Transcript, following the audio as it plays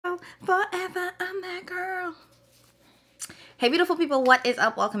forever I'm that girl. Hey beautiful people, what is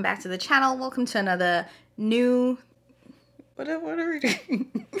up? Welcome back to the channel. Welcome to another new... What are we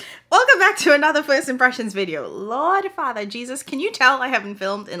doing? Welcome back to another first impressions video. Lord Father Jesus, can you tell I haven't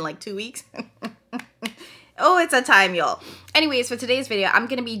filmed in like 2 weeks? Oh, it's a time, y'all. Anyways, for today's video, I'm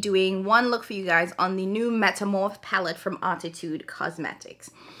going to be doing one look for you guys on the new Metamorph palette from Artitude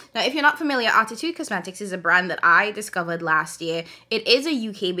Cosmetics. Now, if you're not familiar, Artitude Cosmetics is a brand that I discovered last year. It is a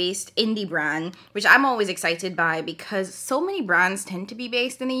UK-based indie brand, which I'm always excited by because so many brands tend to be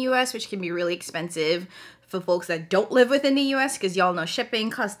based in the US, which can be really expensive for folks that don't live within the US, because y'all know shipping,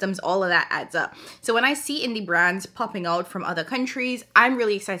 customs, all of that adds up. So when I see indie brands popping out from other countries, I'm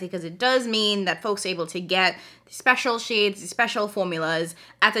really excited because it does mean that folks are able to get the special shades, the special formulas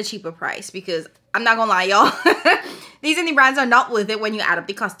at a cheaper price, because I'm not gonna lie, y'all, these indie brands are not worth it when you add up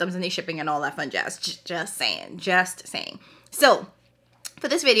the customs and the shipping and all that fun jazz. Just saying. So for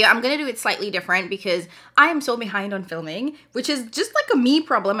this video, I'm going to do it slightly different because I am so behind on filming, which is just like a me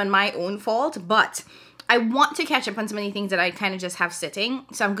problem and my own fault, but I want to catch up on so many things that I kind of just have sitting.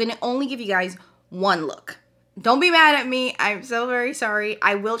 So I'm going to only give you guys one look. Don't be mad at me. I'm so very sorry.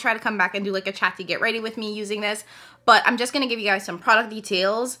 I will try to come back and do like a chatty get ready with me using this. But I'm just going to give you guys some product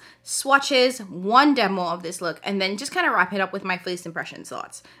details, swatches, one demo of this look, and then just kind of wrap it up with my first impression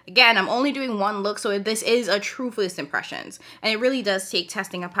thoughts. Again, I'm only doing one look, so this is a true first impressions. And it really does take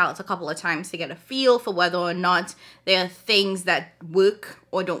testing a palette a couple of times to get a feel for whether or not there are things that work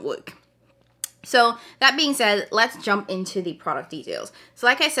or don't work. So that being said, let's jump into the product details. So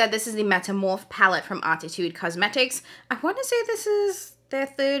like I said, this is the Metamorph palette from Artitude Cosmetics. I want to say this is their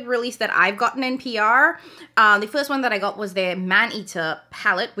third release that I've gotten in PR. The first one that I got was their Man-Eater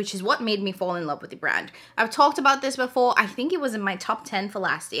palette, which is what made me fall in love with the brand. I've talked about this before. I think it was in my top 10 for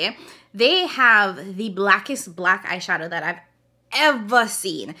last year. They have the blackest black eyeshadow that I've ever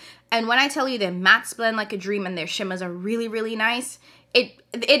seen. And when I tell you their mattes blend like a dream and their shimmers are really, really nice,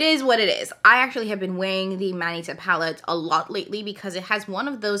 it is what it is. I actually have been wearing the Man-Eater palette a lot lately because it has one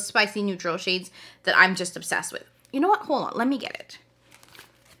of those spicy neutral shades that I'm just obsessed with. You know what? Hold on. Let me get it.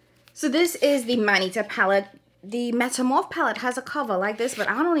 So this is the Man-Eater palette. The Metamorph palette has a cover like this, but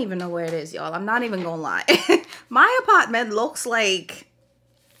I don't even know where it is, y'all. I'm not even gonna lie. My apartment looks like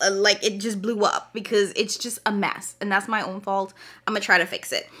it just blew up because it's just a mess, and that's my own fault. I'm gonna try to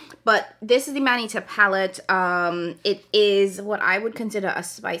fix it. But this is the Man-Eater palette. It is what I would consider a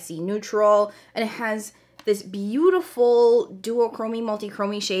spicy neutral, and it has this beautiful duochrome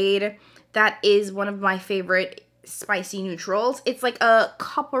multi-chrome shade that is one of my favorite spicy neutrals. It's like a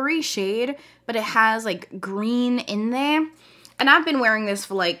coppery shade, but it has like green in there. And I've been wearing this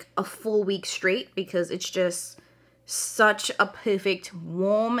for like a full week straight because it's just such a perfect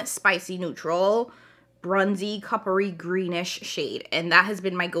warm spicy neutral bronzy coppery greenish shade, and that has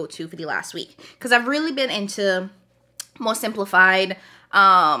been my go-to for the last week because I've really been into more simplified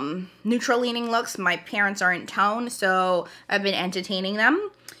neutral leaning looks. My parents are in town, so I've been entertaining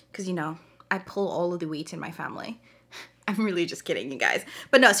them because, you know, I pull all of the weight in my family. I'm really just kidding, you guys.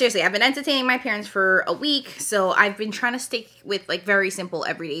 But no, seriously, I've been entertaining my parents for a week, so I've been trying to stick with like very simple,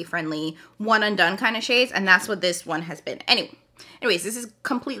 everyday friendly, one and done kind of shades, and that's what this one has been. Anyways, this is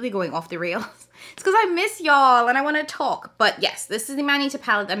completely going off the rails. It's because I miss y'all and I want to talk. But yes, this is the Man-Eater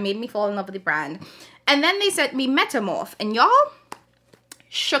palette that made me fall in love with the brand. And then they sent me Metamorph, and y'all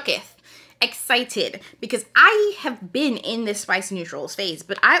shooketh. Excited because I have been in this spicy neutrals phase,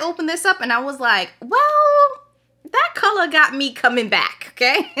 but I opened this up and I was like, well, that color got me coming back,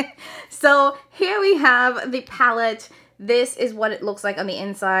 okay? So here we have the palette. This is what it looks like on the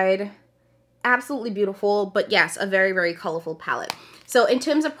inside. Absolutely beautiful, but yes, a very, very colorful palette. So in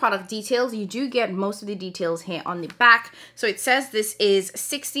terms of product details, you do get most of the details here on the back. So it says this is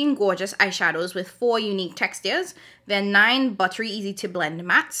 16 gorgeous eyeshadows with 4 unique textures, then 9 buttery, easy to blend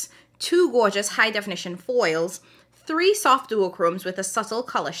mattes, 2 gorgeous high-definition foils, 3 soft duochromes with a subtle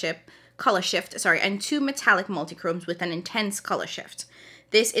color shift, and 2 metallic multichromes with an intense color shift.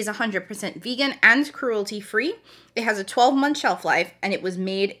 This is 100% vegan and cruelty-free. It has a 12-month shelf life, and it was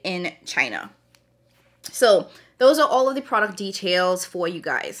made in China. So those are all of the product details for you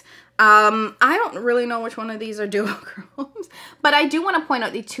guys. I don't really know which one of these are duochromes, but I do want to point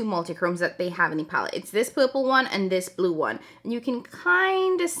out the 2 multichromes that they have in the palette. It's this purple one and this blue one. And you can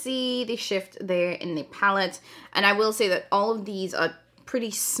kind of see the shift there in the palette. And I will say that all of these are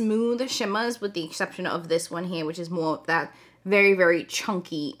pretty smooth shimmers with the exception of this one here, which is more of that very, very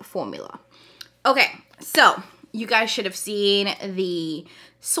chunky formula. Okay, so you guys should have seen the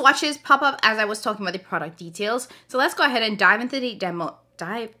swatches pop up as I was talking about the product details. So let's go ahead and dive into the demo.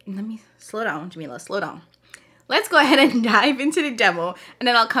 Let me slow down, Jamila, slow down. let's go ahead and dive into the demo, and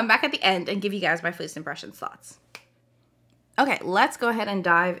then I'll come back at the end and give you guys my first impressions thoughts. Okay, let's go ahead and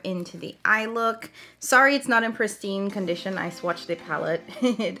dive into the eye look. Sorry it's not in pristine condition. I swatched the palette.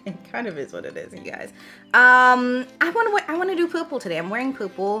 It kind of is what it is, you guys. I want to do purple today. I'm wearing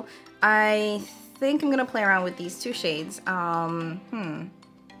purple. I think I'm going to play around with these two shades.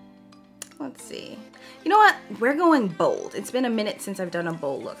 Let's see. You know what? We're going bold. It's been a minute since I've done a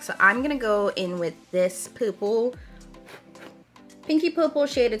bold look. So I'm going to go in with this purple, pinky purple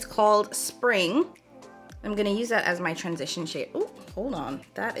shade. It's called Spring. I'm going to use that as my transition shade. Oh, hold on.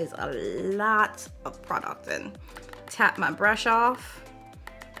 That is a lot of product in. Tap my brush off.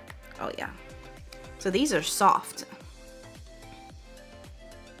 Oh, yeah. So these are soft.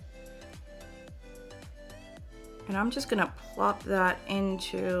 And I'm just going to plop that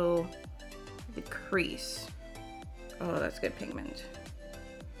into the crease. Oh, that's good pigment.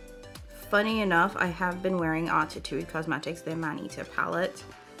 Funny enough, I have been wearing Artitude Cosmetics, their Man-Eater palette,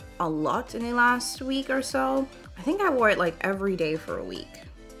 a lot in the last week or so. I think I wore it like every day for a week.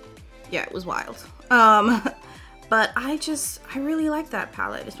 Yeah, it was wild. But I really like that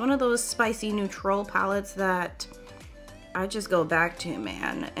palette. It's one of those spicy neutral palettes that I just go back to,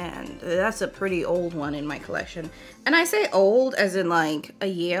 man. And that's a pretty old one in my collection. And I say old as in like a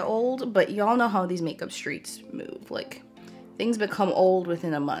year old, but y'all know how these makeup streets move. Like, things become old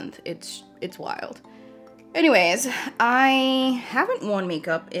within a month. It's wild. Anyways, I haven't worn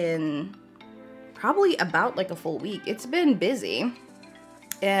makeup in probably about like a full week. It's been busy,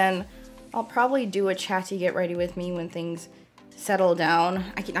 and I'll probably do a chatty get ready with me when things settle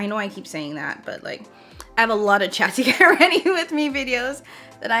down. I know I keep saying that, but like, I have a lot of chatty get ready with me videos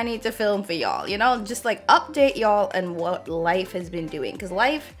that I need to film for y'all, you know, just like update y'all and what life has been doing, because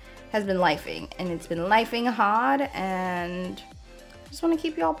life has been lifing, and it's been lifing hard, and I just want to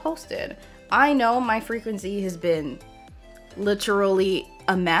keep y'all posted. I know my frequency has been literally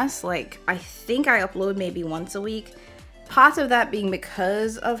a mess. Like, I think I upload maybe once a week. Part of that being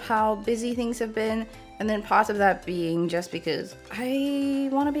because of how busy things have been, and then part of that being just because I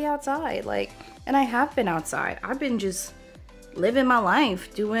want to be outside. Like, and I have been outside. I've been just living my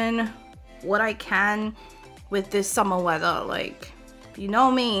life, doing what I can with this summer weather. Like, if you know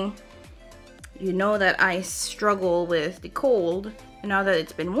me, you know that I struggle with the cold. And now that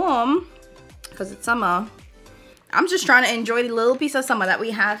it's been warm, because it's summer, I'm just trying to enjoy the little piece of summer that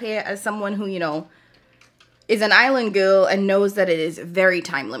we have here as someone who, you know, is an island girl and knows that it is very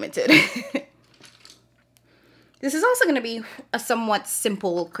time limited. This is also going to be a somewhat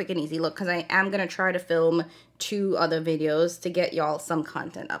simple, quick and easy look, because I am going to try to film 2 other videos to get y'all some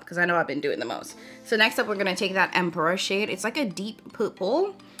content up, because I know I've been doing the most. So next up, we're going to take that Emperor shade. It's like a deep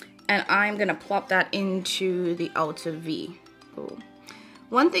purple, and I'm going to plop that into the outer V. Ooh.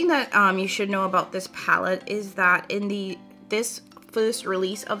 One thing that you should know about this palette is that in this first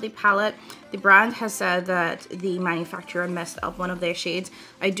release of the palette, the brand has said that the manufacturer messed up one of their shades.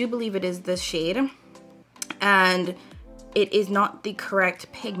 I do believe it is this shade, and it is not the correct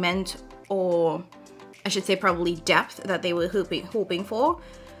pigment, or I should say probably depth, that they were hoping for.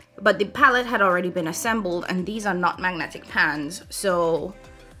 But the palette had already been assembled, and these are not magnetic pans. So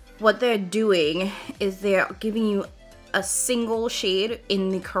what they're doing is they're giving you a single shade in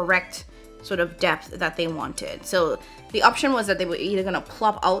the correct sort of depth that they wanted. So the option was that they were either gonna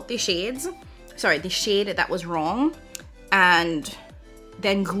plop out the shades, sorry, the shade that was wrong, and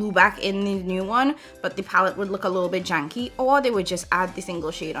then glue back in the new one, but the palette would look a little bit janky, or they would just add the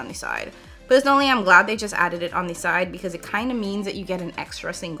single shade on the side. Personally, I'm glad they just added it on the side, because it kind of means that you get an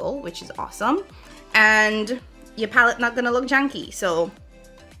extra single, which is awesome, and your palette not gonna look janky. So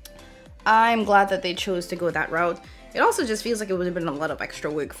I'm glad that they chose to go that route. It also just feels like it would have been a lot of extra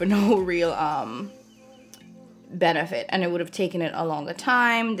work for no real benefit, and it would have taken it a longer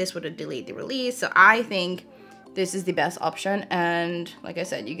time. This would have delayed the release. So I think this is the best option, and like I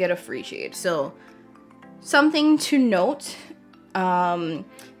said, you get a free shade. So something to note.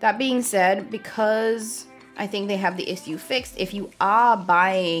 That being said, because I think they have the issue fixed, if you are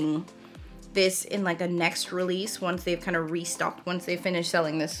buying this in like a next release, once they've kind of restocked, once they finish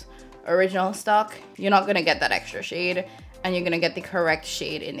selling this original stock, you're not gonna get that extra shade, and you're gonna get the correct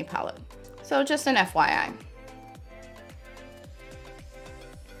shade in the palette. So just an FYI.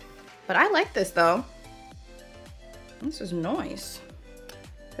 But I like this though. This is nice.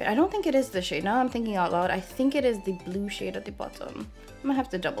 Wait, I don't think it is the shade. Now I'm thinking out loud. I think it is the blue shade at the bottom. I'm gonna have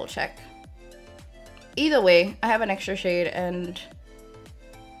to double check. Either way, I have an extra shade, and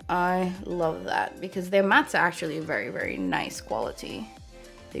I love that, because their mattes are actually very, very nice quality.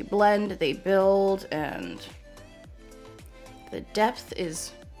 They blend, they build, and the depth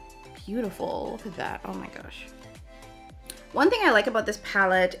is beautiful. Look at that. Oh my gosh. One thing I like about this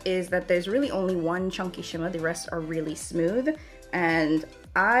palette is that there's really only one chunky shimmer. The rest are really smooth. And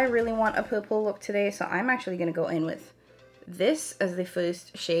I really want a purple look today, so I'm actually going to go in with this as the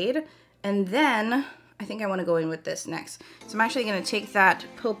first shade. And then I think I want to go in with this next. So I'm actually going to take that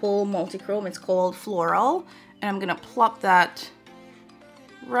purple multi-chrome. It's called Floral. And I'm going to plop that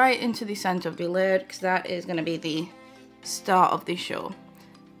right into the center of the lid, because that is going to be the star of the show.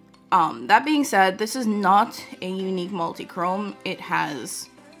 That being said, this is not a unique multi-chrome. It has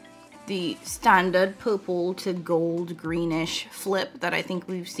the standard purple to gold greenish flip that I think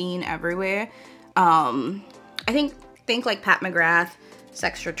we've seen everywhere. I think like Pat McGrath,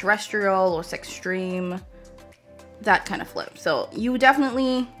 Sextraterrestrial or Sextreme, that kind of flip. So you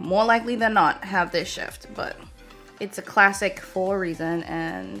definitely, more likely than not, have this shift, but it's a classic for a reason,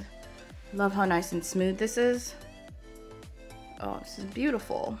 and love how nice and smooth this is. Oh, this is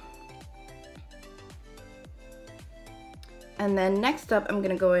beautiful. And then next up, I'm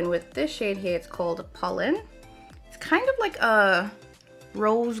gonna go in with this shade here. It's called Pollen. It's kind of like a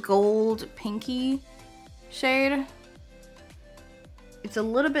rose gold pinky shade. It's a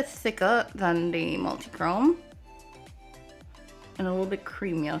little bit thicker than the multi-chrome and a little bit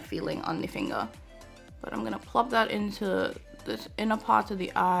creamier feeling on the finger. But I'm gonna plop that into this inner part of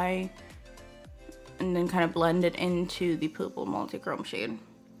the eye and then kind of blend it into the purple multi-chrome shade.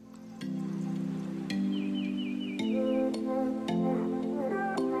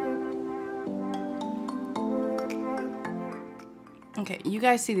 Okay, you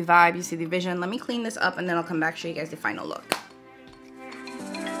guys see the vibe, you see the vision. Let me clean this up and then I'll come back, show you guys the final look.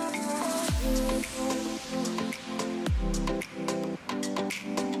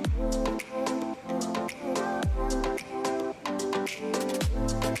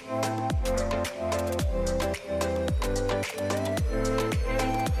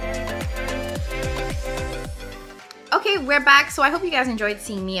 Okay, we're back. So I hope you guys enjoyed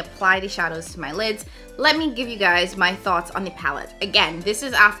seeing me apply the shadows to my lids. Let me give you guys my thoughts on the palette. Again, this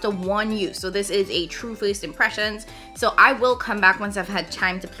is after one use, so this is a true first impressions. So I will come back once I've had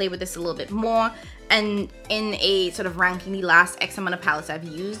time to play with this a little bit more and in a sort of ranking the last X amount of palettes I've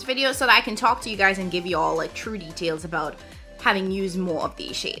used video, so that I can talk to you guys and give you all like true details about having used more of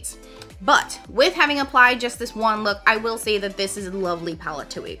these shades. But with having applied just this one look, I will say that this is a lovely palette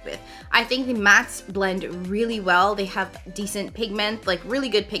to work with. I think the mattes blend really well. They have decent pigment, like really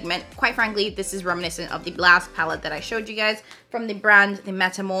good pigment. Quite frankly, this is reminiscent of the last palette that I showed you guys from the brand, the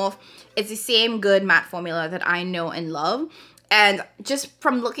Metamorph. It's the same good matte formula that I know and love. And just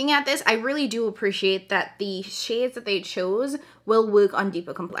from looking at this, I really do appreciate that the shades that they chose will work on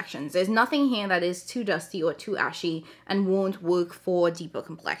deeper complexions. There's nothing here that is too dusty or too ashy and won't work for deeper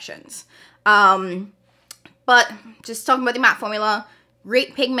complexions. But just talking about the matte formula,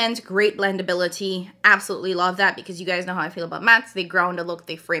 great pigment, great blendability. Absolutely love that, because you guys know how I feel about mattes. They ground a look,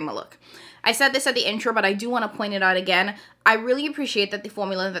 they frame a look. I said this at the intro, but I do want to point it out again. I really appreciate that the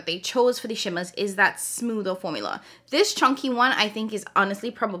formula that they chose for the shimmers is that smoother formula. This chunky one, I think, is honestly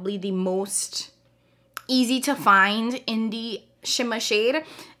probably the most easy to find in the shimmer shade,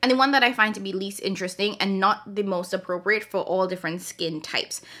 and the one that I find to be least interesting and not the most appropriate for all different skin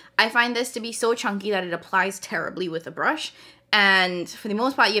types. I find this to be so chunky that it applies terribly with a brush, and for the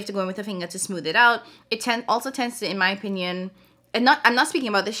most part, you have to go in with a finger to smooth it out. It also tends to, in my opinion, and I'm not speaking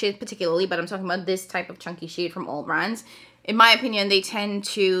about this shade particularly, but I'm talking about this type of chunky shade from all brands. In my opinion, they tend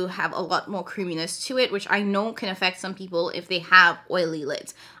to have a lot more creaminess to it, which I know can affect some people if they have oily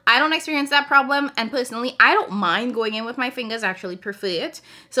lids. I don't experience that problem, and personally, I don't mind going in with my fingers. I actually prefer it.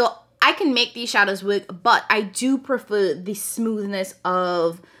 So I can make these shadows work, but I do prefer the smoothness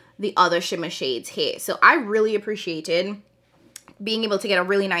of the other shimmer shades here. So I really appreciated being able to get a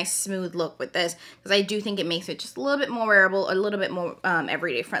really nice smooth look with this, because I do think it makes it just a little bit more wearable, a little bit more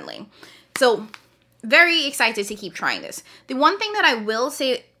everyday friendly. So very excited to keep trying this. The one thing that I will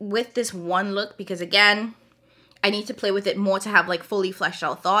say with this one look, because again, I need to play with it more to have like fully fleshed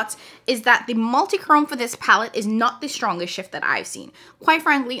out thoughts, is that the multi-chrome for this palette is not the strongest shift that I've seen. Quite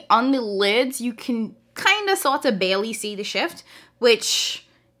frankly, on the lids, you can kind of sort of barely see the shift, which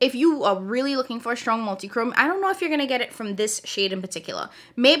if you are really looking for a strong multi-chrome, I don't know if you're going to get it from this shade in particular.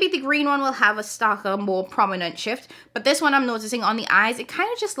 Maybe the green one will have a starker, more prominent shift, but this one I'm noticing on the eyes, it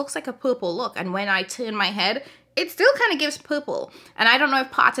kind of just looks like a purple look, and when I turn my head, it still kind of gives purple. And I don't know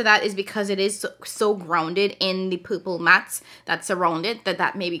if part of that is because it is so grounded in the purple mattes that surround it,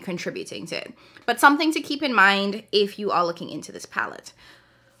 that may be contributing to it. But something to keep in mind if you are looking into this palette.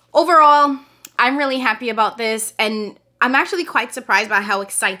 Overall, I'm really happy about this, and I'm actually quite surprised by how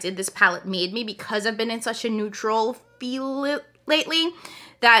excited this palette made me, because I've been in such a neutral feel lately.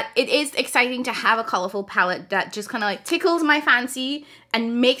 that it is exciting to have a colorful palette that just kind of like tickles my fancy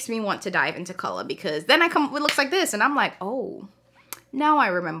and makes me want to dive into color, because then I come up with looks like this and I'm like, oh, now I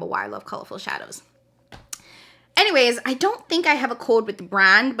remember why I love colorful shadows. Anyways, I don't think I have a code with the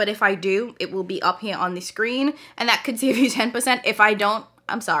brand, but if I do, it will be up here on the screen, and that could save you 10%. If I don't,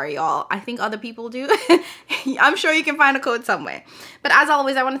 I'm sorry, y'all. I think other people do. I'm sure you can find a code somewhere. But as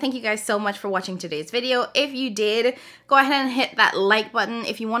always, I want to thank you guys so much for watching today's video. If you did, go ahead and hit that like button.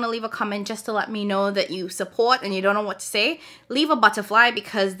 If you want to leave a comment just to let me know that you support and you don't know what to say, leave a butterfly,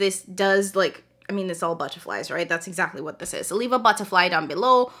 because this does, like, I mean, it's all butterflies, right? That's exactly what this is. So leave a butterfly down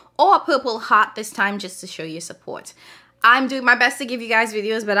below, or a purple heart this time, just to show your support. I'm doing my best to give you guys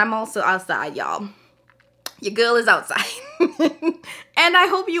videos, but I'm also outside, y'all. Your girl is outside. And I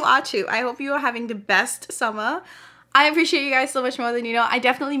hope you are too. I hope you are having the best summer. I appreciate you guys so much more than you know. I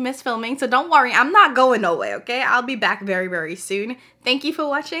definitely miss filming, so don't worry. I'm not going nowhere, okay? I'll be back very, very soon. Thank you for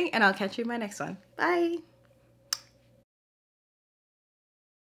watching, and I'll catch you in my next one. Bye.